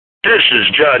This is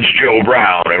Judge Joe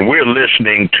Brown, and we're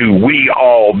listening to We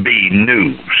All Be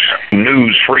News,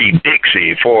 news-free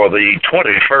Dixie for the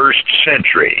 21st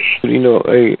century. You know,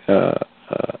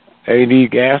 A.D.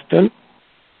 Gaston?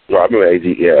 No, I remember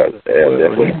A.D., yeah.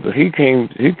 Well, he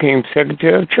came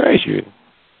Secretary of Treasury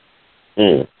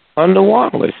under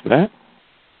Wallace, man.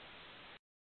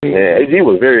 Yeah, A.D.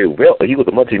 was very wealthy. He was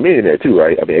a multi-millionaire, too,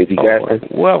 right? I mean, A.D. Gaston.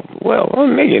 Well, a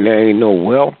millionaire ain't no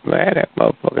wealth, man. That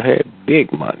motherfucker had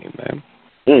big money, man.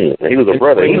 He was a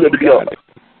brother. He lived to be up.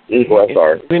 I'm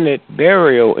sorry. In that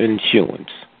burial insurance.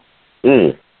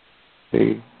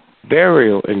 See?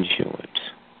 Burial insurance.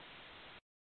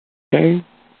 Okay?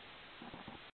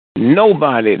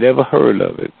 Nobody had ever heard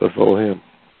of it before him.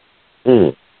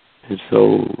 And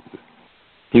so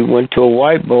he went to a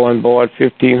white boy and borrowed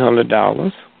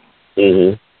 $1,500.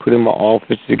 Put him an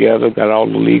office together, got all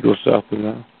the legal stuff, you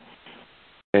know.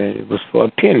 And it was for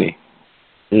a penny.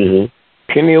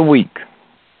 Penny a week.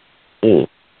 And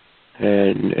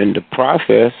in the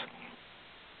process,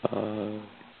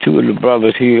 two of the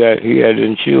brothers he had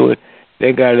insured,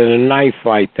 they got in a knife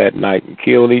fight that night and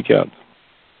killed each other.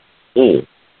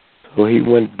 So he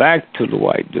went back to the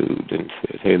white dude and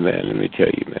said, "Hey man, let me tell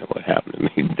you, man, what happened to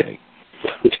me today."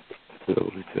 So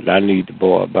he said, "I need to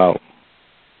borrow about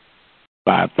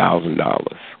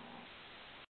 $5,000.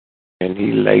 And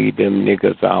he laid them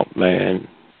niggas out, man.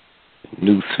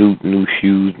 New suit, new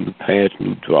shoes, new pants,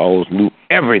 new drawers, new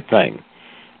everything.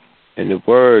 And the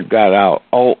word got out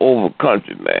all over the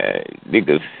country, man.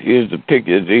 Niggas, here's the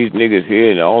picture of these niggas here,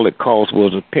 and all it cost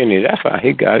was a penny. That's how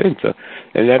he got into.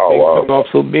 And that thing took off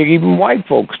so big, even white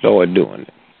folks started doing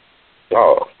it.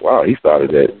 Oh, wow, he started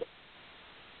that.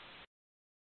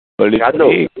 But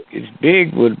it's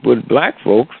big with black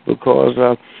folks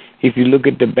because if you look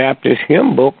at the Baptist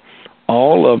hymn book,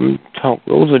 all of them talk,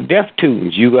 those are deaf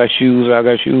tunes. You got shoes, I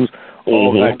got shoes,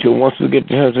 all got to. Once we get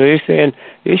to heaven, so they're saying,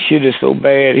 this shit is so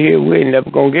bad here, we ain't never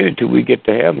going to get it till we get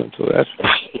to heaven. So that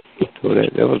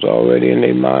was already in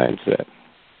their mindset.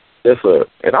 Yes, sir.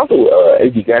 And also,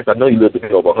 A.G. Gaston, I know you lived to be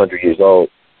over 100 years old,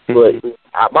 but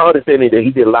my understanding is that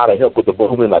he did a lot of help with the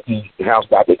movement, like he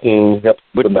housed Dr. King, helped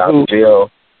put him out of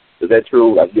jail. Is that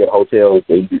true? Like, you had hotels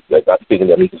that Dr. King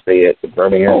that he could stay at in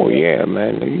Birmingham? Oh, yeah,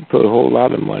 man. He put a whole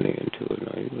lot of money into it.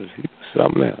 He was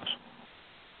something else.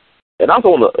 And I also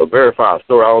want to verify a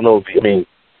story. I don't know if you, I mean,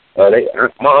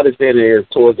 my understanding is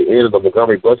towards the end of the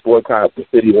Montgomery bus boycott, the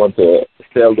city wanted to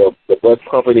sell the bus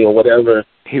company or whatever.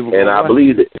 And I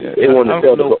believe that they wanted to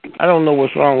sell the bus. I don't know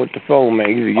what's wrong with the phone, man.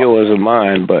 Either yours or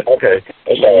mine, but okay.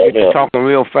 You're talking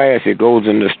real fast, it goes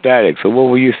into static. So what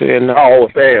were you saying now? I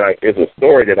was saying, like, it's a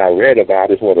story that I read about. I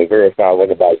just want to verify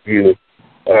what about you.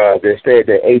 They said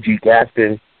that A.G.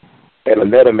 Gaston and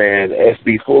another man,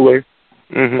 S.B. Fuller,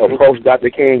 approached Dr.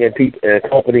 King and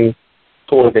company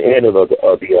towards the end of the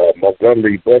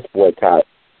Montgomery bus boycott.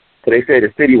 So they said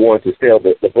the city wanted to sell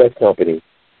the bus company,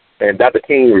 and Dr.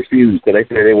 King refused. So they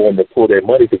said they wanted to pull their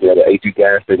money together. A.G.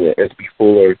 Gaston and S.B.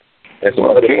 Fuller and some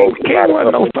other folks. King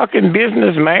wasn't no fucking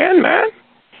businessman, man.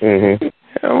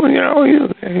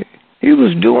 He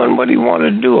was doing what he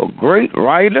wanted to do. A great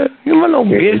writer. He wasn't no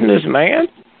businessman.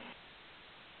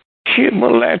 Shit,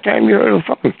 when the last time you heard of a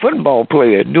fucking football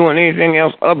player doing anything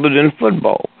else other than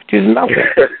football? Which is nothing.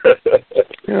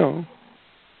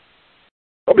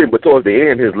 I mean, but towards the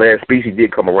end, his last speech, he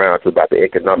did come around to about the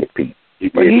economic piece.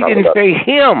 But he didn't say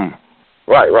him.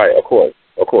 Right, of course.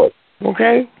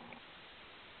 Okay?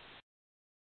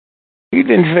 He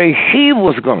didn't say he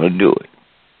was going to do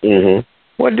it.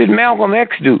 What did Malcolm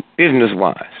X do,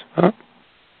 business-wise? Huh?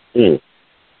 And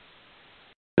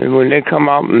when they come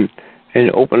out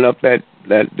and open up that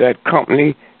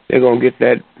company, they're going to get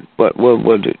that, what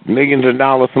was it, millions of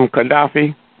dollars from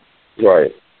Gaddafi?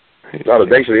 Right. Not the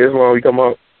Nation of Islam you come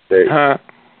up?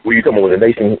 Were you talking about with the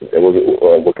nation,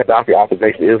 with Gaddafi off the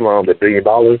Nation of Islam, the $1 billion?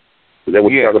 Is that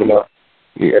what you're talking about?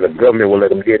 Yeah. And the government will let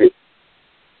them get it?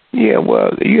 Yeah,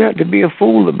 well, you have to be a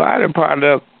fool to buy the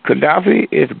product. Gaddafi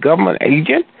is a government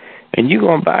agent, and you're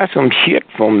going to buy some shit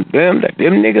from them that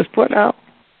them niggas put out?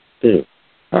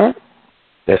 Huh?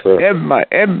 That's right.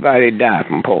 Everybody died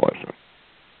from poison.